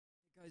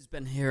Guys,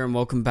 Ben here and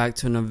welcome back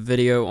to another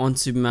video on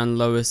Superman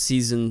Lois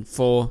Season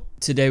 4.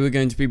 Today we're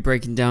going to be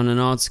breaking down an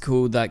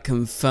article that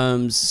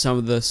confirms some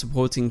of the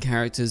supporting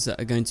characters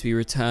that are going to be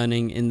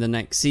returning in the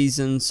next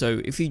season.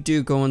 So if you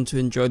do go on to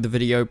enjoy the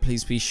video,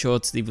 please be sure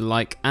to leave a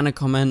like and a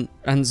comment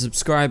and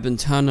subscribe and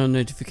turn on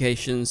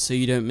notifications so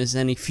you don't miss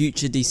any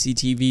future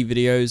DCTV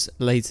videos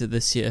later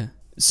this year.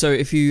 So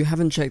if you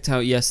haven't checked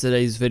out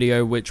yesterday's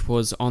video, which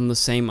was on the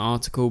same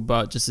article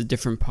but just a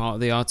different part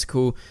of the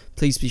article,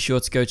 please be sure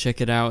to go check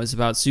it out. It's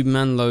about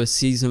Superman Lois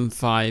Season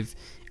 5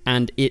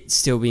 and it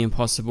still being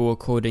possible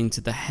according to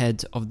the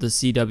head of the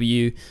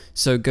CW.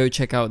 So go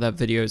check out that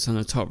video, it's on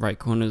the top right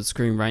corner of the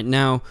screen right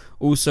now.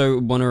 Also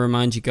want to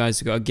remind you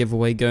guys, we've got a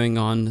giveaway going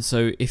on,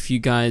 so if you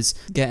guys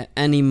get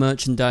any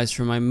merchandise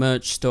from my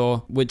merch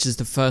store, which is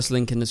the first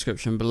link in the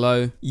description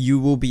below, you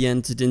will be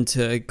entered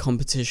into a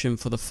competition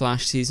for the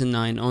Flash Season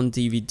 9 on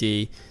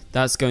DVD.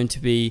 That's going to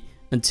be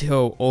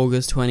until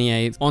August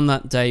 28th. On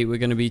that date, we're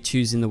going to be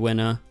choosing the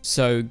winner.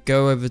 So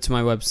go over to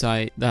my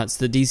website, that's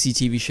the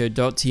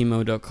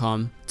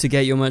DCTVshow.tmo.com, to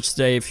get your merch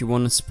today if you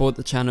want to support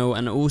the channel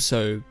and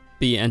also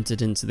be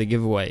entered into the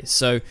giveaway.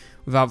 So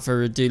without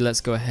further ado,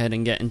 let's go ahead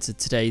and get into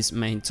today's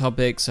main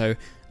topic. So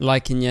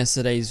like in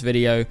yesterday's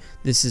video,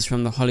 this is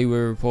from the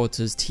Hollywood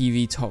Reporter's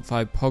TV Top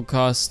 5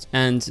 podcast,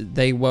 and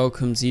they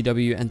welcome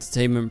CW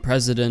Entertainment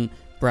President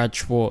Brad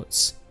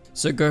Schwartz.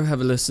 So go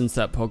have a listen to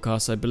that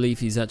podcast. I believe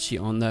he's actually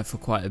on there for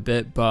quite a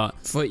bit, but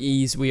for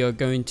ease we are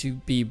going to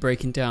be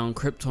breaking down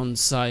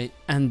Krypton's site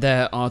and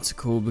their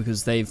article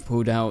because they've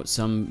pulled out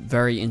some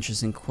very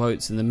interesting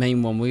quotes, and the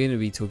main one we're going to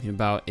be talking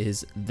about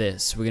is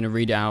this. We're going to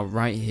read it out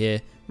right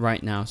here,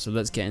 right now, so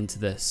let's get into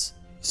this.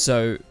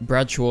 So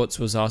Brad Schwartz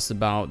was asked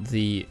about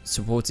the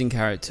supporting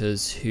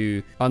characters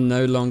who are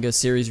no longer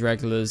series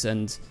regulars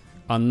and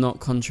are not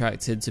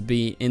contracted to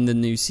be in the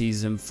new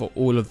season for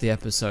all of the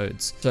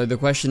episodes. So the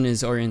question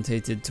is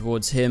orientated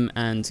towards him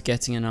and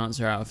getting an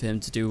answer out of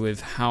him to do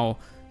with how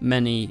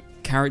many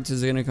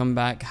characters are going to come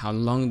back, how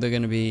long they're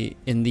going to be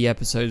in the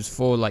episodes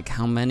for, like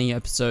how many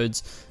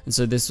episodes. And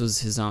so this was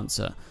his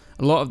answer.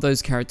 A lot of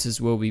those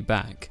characters will be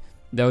back.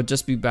 They'll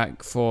just be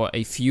back for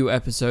a few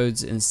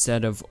episodes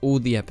instead of all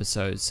the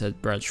episodes, said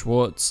Brad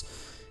Schwartz.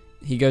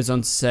 He goes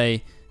on to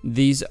say,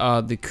 these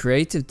are the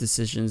creative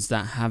decisions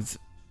that have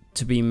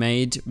to be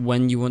made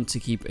when you want to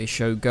keep a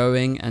show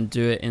going and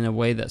do it in a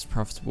way that's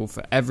profitable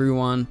for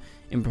everyone,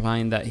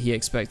 implying that he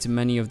expected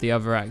many of the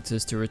other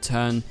actors to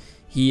return.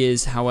 He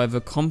is, however,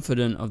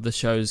 confident of the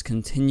show's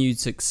continued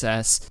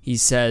success. He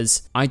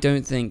says, I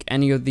don't think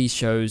any of these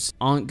shows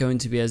aren't going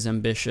to be as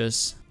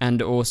ambitious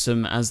and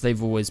awesome as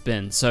they've always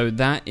been. So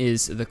that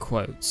is the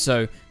quote.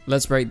 So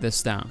let's break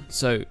this down.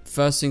 So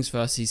first things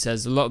first, he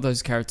says a lot of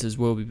those characters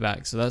will be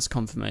back. So that's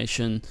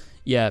confirmation.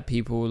 Yeah,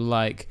 people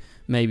like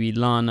maybe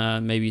Lana,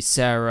 maybe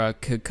Sarah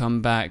could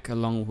come back,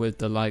 along with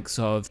the likes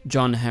of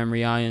John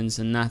Henry Irons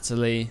and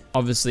Natalie.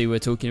 Obviously we're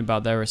talking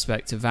about their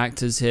respective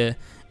actors here,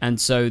 and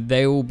so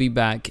they will be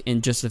back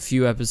in just a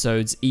few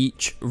episodes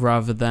each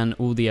rather than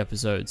all the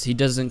episodes. He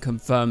doesn't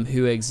confirm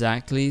who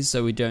exactly,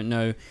 so we don't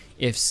know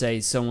if,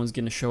 say, someone's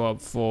going to show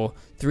up for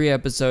 3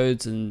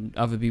 episodes and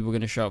other people are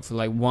going to show up for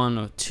like 1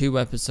 or 2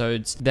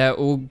 episodes. They're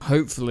all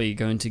hopefully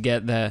going to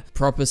get their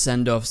proper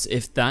send-offs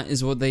if that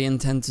is what they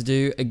intend to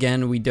do.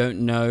 Again, we don't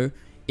know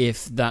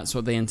if that's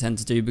what they intend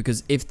to do,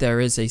 because if there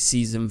is a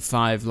season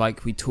 5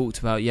 like we talked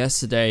about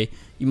yesterday,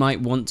 you might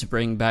want to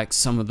bring back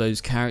some of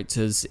those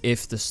characters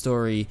if the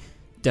story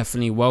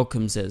definitely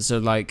welcomes it. So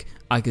like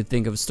I could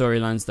think of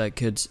storylines that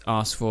could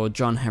ask for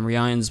John Henry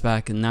Irons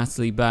back and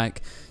Natalie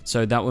back,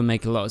 so that would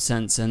make a lot of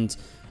sense. And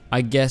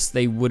I guess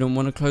they wouldn't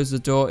want to close the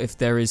door if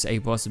there is a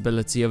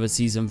possibility of a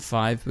season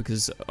 5,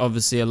 because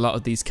obviously a lot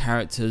of these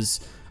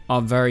characters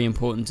are very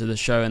important to the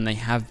show and they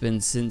have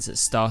been since it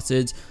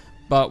started.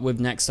 But with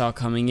Nexstar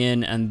coming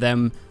in and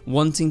them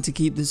wanting to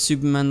keep the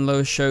Superman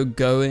Lois show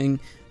going,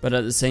 but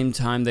at the same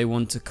time they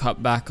want to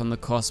cut back on the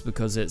cost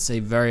because it's a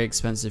very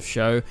expensive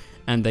show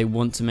and they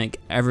want to make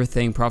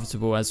everything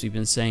profitable, as we've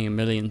been saying a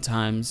million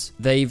times.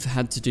 They've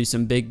had to do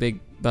some big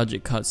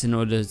budget cuts in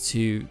order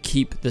to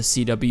keep the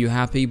CW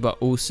happy but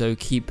also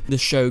keep the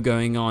show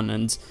going on.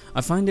 And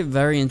I find it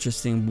very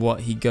interesting what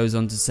he goes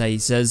on to say. He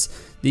says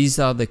these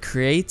are the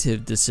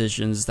creative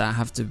decisions that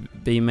have to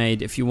be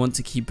made if you want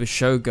to keep a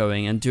show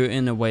going and do it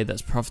in a way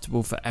that's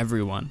profitable for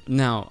everyone.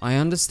 Now I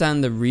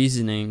understand the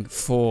reasoning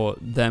for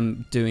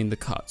them doing the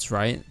cuts,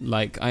 right?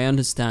 Like I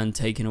understand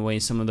taking away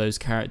some of those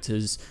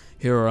characters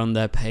who are on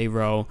their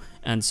payroll,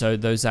 and so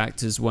those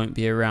actors won't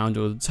be around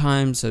all the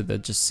time, so they're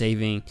just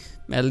saving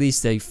at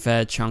least a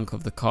fair chunk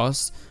of the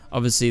cost.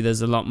 Obviously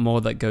there's a lot more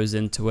that goes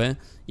into it.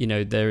 You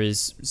know, there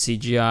is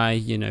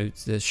CGI, you know,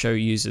 the show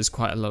uses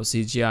quite a lot of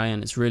CGI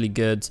and it's really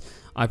good.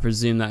 I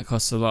presume that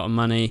costs a lot of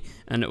money,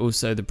 and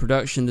also the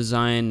production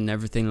design and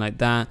everything like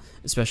that,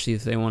 especially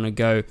if they want to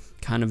go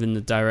kind of in the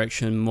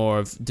direction more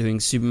of doing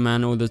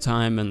Superman all the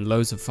time and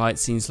loads of fight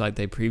scenes like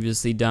they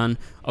previously done.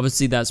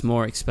 Obviously that's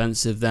more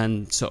expensive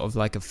than sort of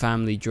like a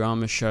family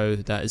drama show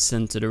that is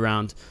centered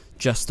around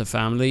just a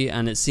family,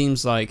 and it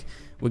seems like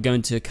we're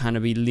going to kind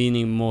of be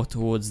leaning more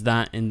towards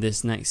that in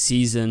this next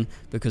season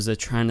because they're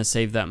trying to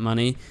save that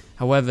money.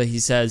 However, he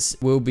says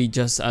we'll be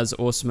just as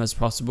awesome as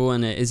possible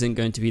and it isn't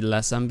going to be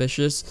less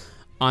ambitious.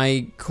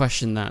 I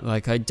question that.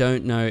 Like, I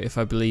don't know if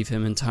I believe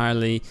him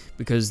entirely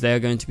because they're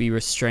going to be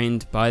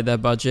restrained by their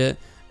budget.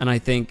 And I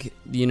think,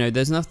 you know,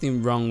 there's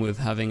nothing wrong with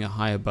having a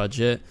higher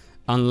budget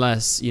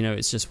unless, you know,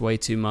 it's just way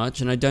too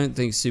much. And I don't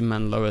think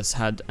Superman Lois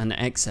had an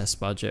excess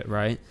budget,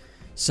 right?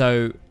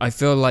 So I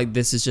feel like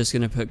this is just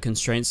going to put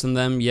constraints on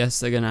them. Yes,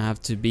 they're going to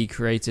have to be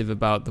creative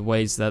about the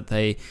ways that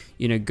they,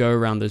 you know, go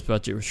around those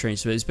budget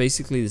restraints. But it's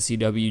basically the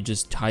CW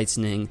just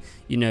tightening,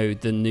 you know,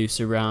 the noose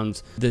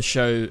around the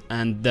show.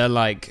 And they're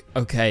like,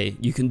 okay,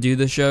 you can do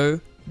the show,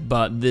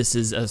 but this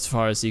is as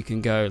far as you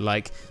can go.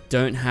 Like,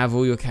 don't have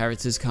all your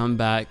characters come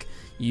back.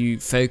 You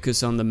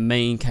focus on the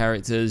main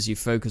characters. You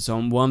focus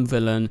on one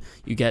villain.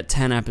 You get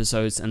 10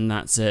 episodes and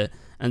that's it.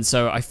 And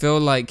so I feel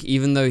like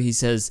even though he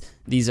says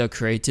these are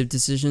creative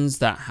decisions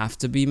that have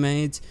to be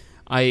made,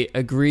 I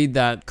agree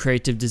that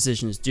creative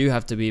decisions do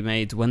have to be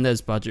made when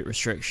there's budget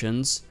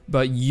restrictions,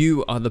 but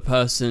you are the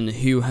person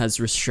who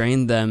has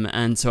restrained them.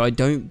 And so I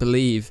don't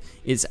believe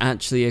it's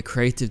actually a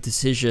creative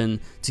decision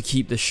to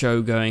keep the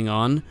show going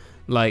on.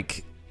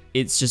 Like,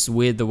 it's just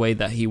weird the way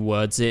that he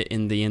words it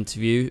in the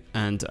interview,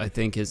 and I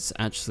think it's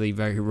actually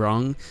very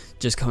wrong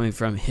just coming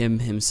from him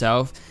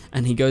himself.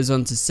 And he goes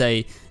on to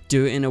say,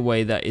 do it in a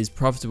way that is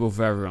profitable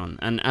for everyone.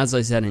 And as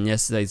I said in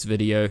yesterday's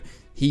video,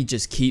 he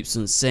just keeps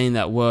on saying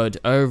that word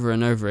over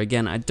and over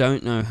again. I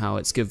don't know how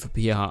it's good for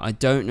PR. I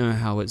don't know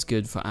how it's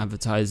good for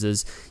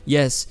advertisers.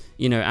 Yes,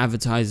 you know,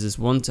 advertisers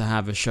want to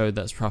have a show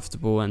that's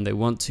profitable and they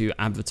want to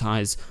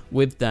advertise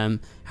with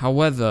them.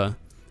 However,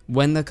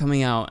 when they're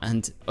coming out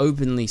and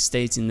openly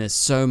stating this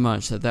so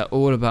much that they're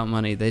all about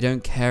money, they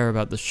don't care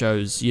about the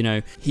shows, you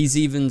know, he's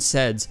even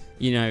said,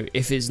 you know,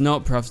 if it's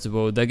not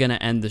profitable, they're going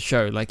to end the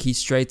show. Like, he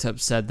straight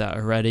up said that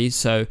already.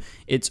 So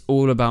it's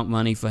all about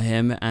money for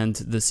him and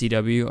the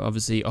CW,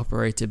 obviously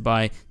operated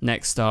by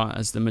Nexstar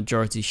as the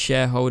majority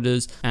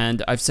shareholders.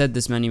 And I've said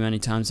this many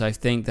times, I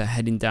think they're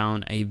heading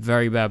down a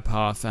very bad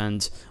path.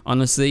 And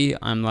honestly,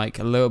 I'm like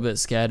a little bit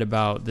scared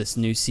about this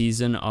new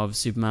season of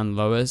Superman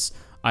Lois.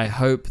 I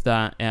hope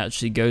that it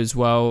actually goes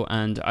well,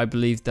 and I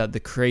believe that the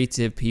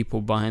creative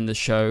people behind the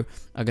show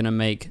are going to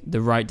make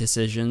the right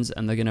decisions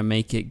and they're going to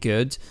make it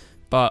good.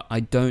 But I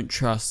don't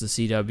trust the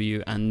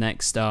CW and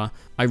Nexstar.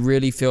 I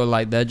really feel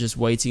like they're just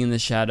waiting in the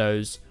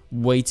shadows,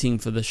 waiting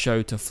for the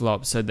show to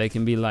flop so they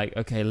can be like,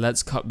 okay,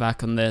 let's cut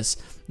back on this,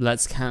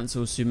 let's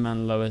cancel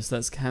Superman Lois,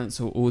 let's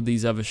cancel all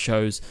these other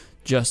shows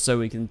just so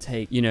we can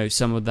take, you know,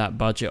 some of that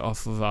budget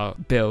off of our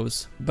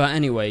bills. But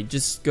anyway,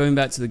 just going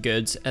back to the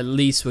goods, at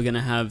least we're going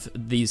to have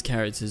these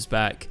characters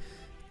back.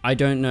 I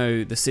don't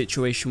know the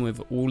situation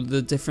with all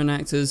the different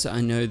actors.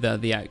 I know that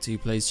the actor who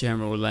plays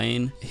General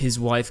Lane, his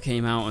wife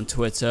came out on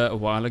Twitter a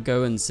while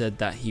ago and said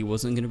that he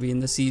wasn't going to be in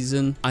the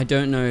season. I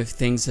don't know if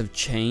things have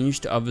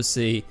changed.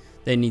 Obviously,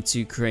 they need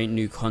to create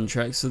new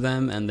contracts for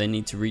them and they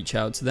need to reach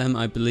out to them.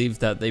 I believe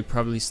that they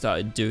probably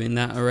started doing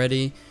that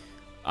already.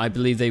 I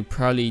believe they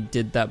probably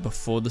did that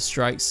before the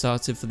strike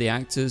started for the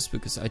actors,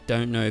 because I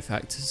don't know if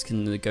actors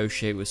can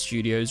negotiate with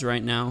studios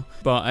right now.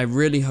 But I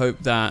really hope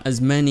that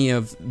as many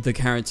of the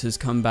characters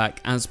come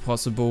back as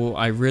possible.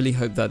 I really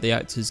hope that the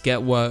actors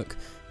get work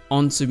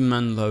on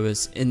Superman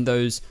Lois in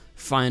those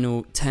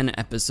final 10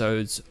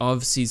 episodes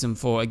of season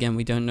 4. Again,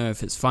 we don't know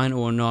if it's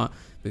final or not,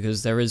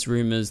 because there is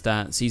rumors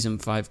that season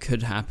 5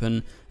 could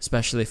happen,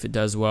 especially if it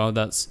does well.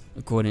 That's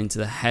according to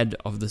the head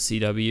of the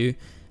CW.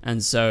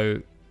 And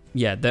so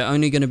yeah, they're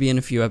only going to be in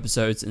a few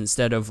episodes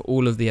instead of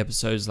all of the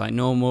episodes like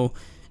normal,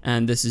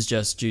 and this is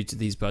just due to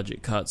these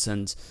budget cuts,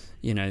 and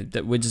you know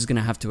that we're just going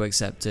to have to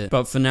accept it.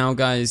 But for now,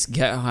 guys,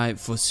 get hyped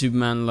for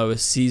Superman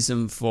Lois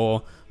season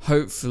 4.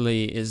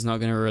 Hopefully it's not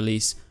going to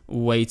release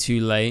way too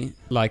late.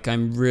 Like,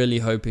 I'm really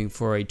hoping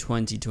for a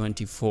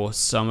 2024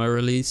 summer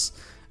release.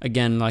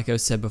 Again, like I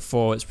said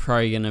before, it's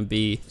probably going to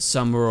be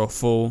summer or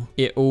fall.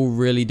 It all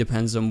really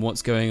depends on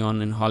what's going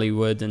on in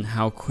Hollywood and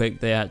how quick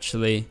they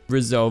actually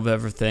resolve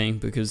everything.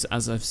 Because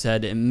as I've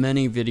said in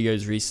many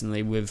videos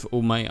recently with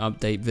all my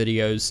update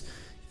videos,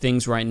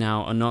 things right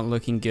now are not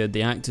looking good.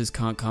 The actors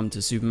can't come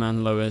to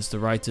Superman Lois, the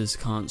writers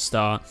can't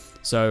start.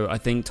 So I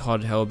think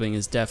Todd Helbing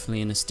is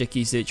definitely in a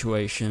sticky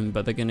situation,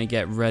 but they're going to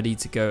get ready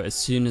to go as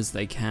soon as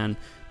they can.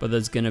 But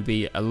there's going to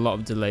be a lot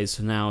of delays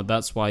for now.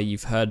 That's why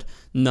you've heard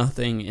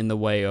nothing in the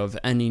way of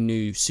any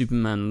new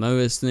Superman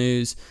Lois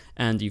news,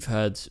 and you've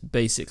heard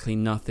basically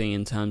nothing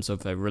in terms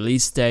of a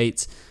release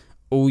date.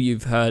 All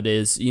you've heard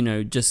is, you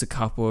know, just a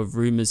couple of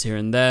rumors here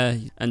and there,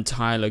 and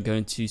Tyler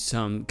going to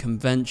some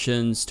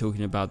conventions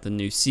talking about the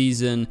new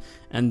season,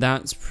 and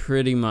that's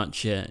pretty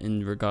much it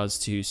in regards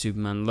to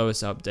Superman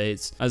Lois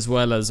updates, as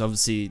well as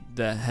obviously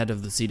the head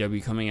of the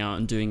CW coming out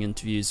and doing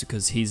interviews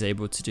because he's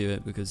able to do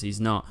it because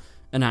he's not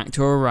an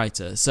actor or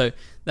writer. So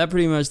that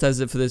pretty much does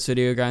it for this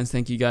video, guys.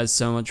 Thank you guys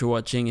so much for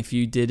watching. If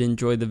you did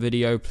enjoy the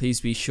video,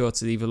 please be sure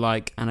to leave a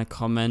like and a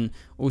comment.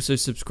 Also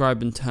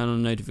subscribe and turn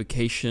on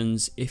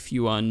notifications if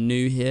you are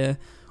new here.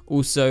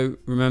 Also,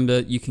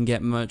 remember you can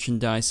get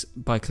merchandise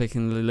by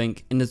clicking the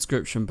link in the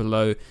description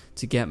below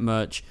to get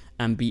merch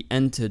and be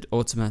entered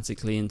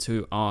automatically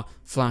into our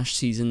Flash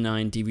Season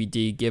 9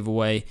 DVD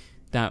giveaway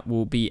that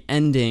will be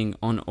ending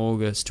on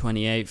August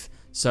 28th.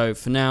 So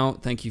for now,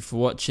 thank you for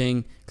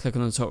watching. Click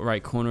on the top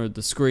right corner of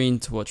the screen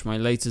to watch my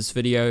latest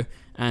video,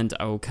 and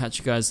I will catch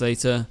you guys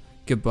later.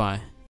 Goodbye.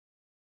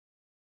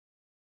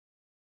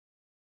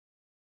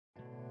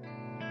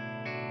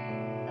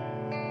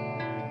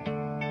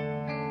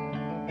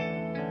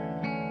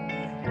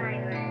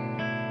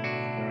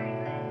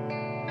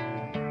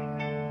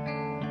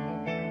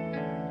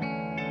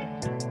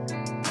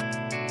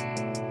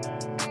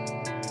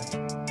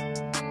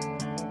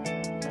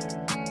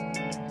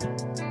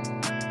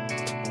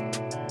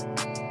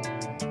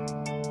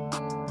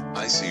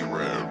 I see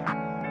red.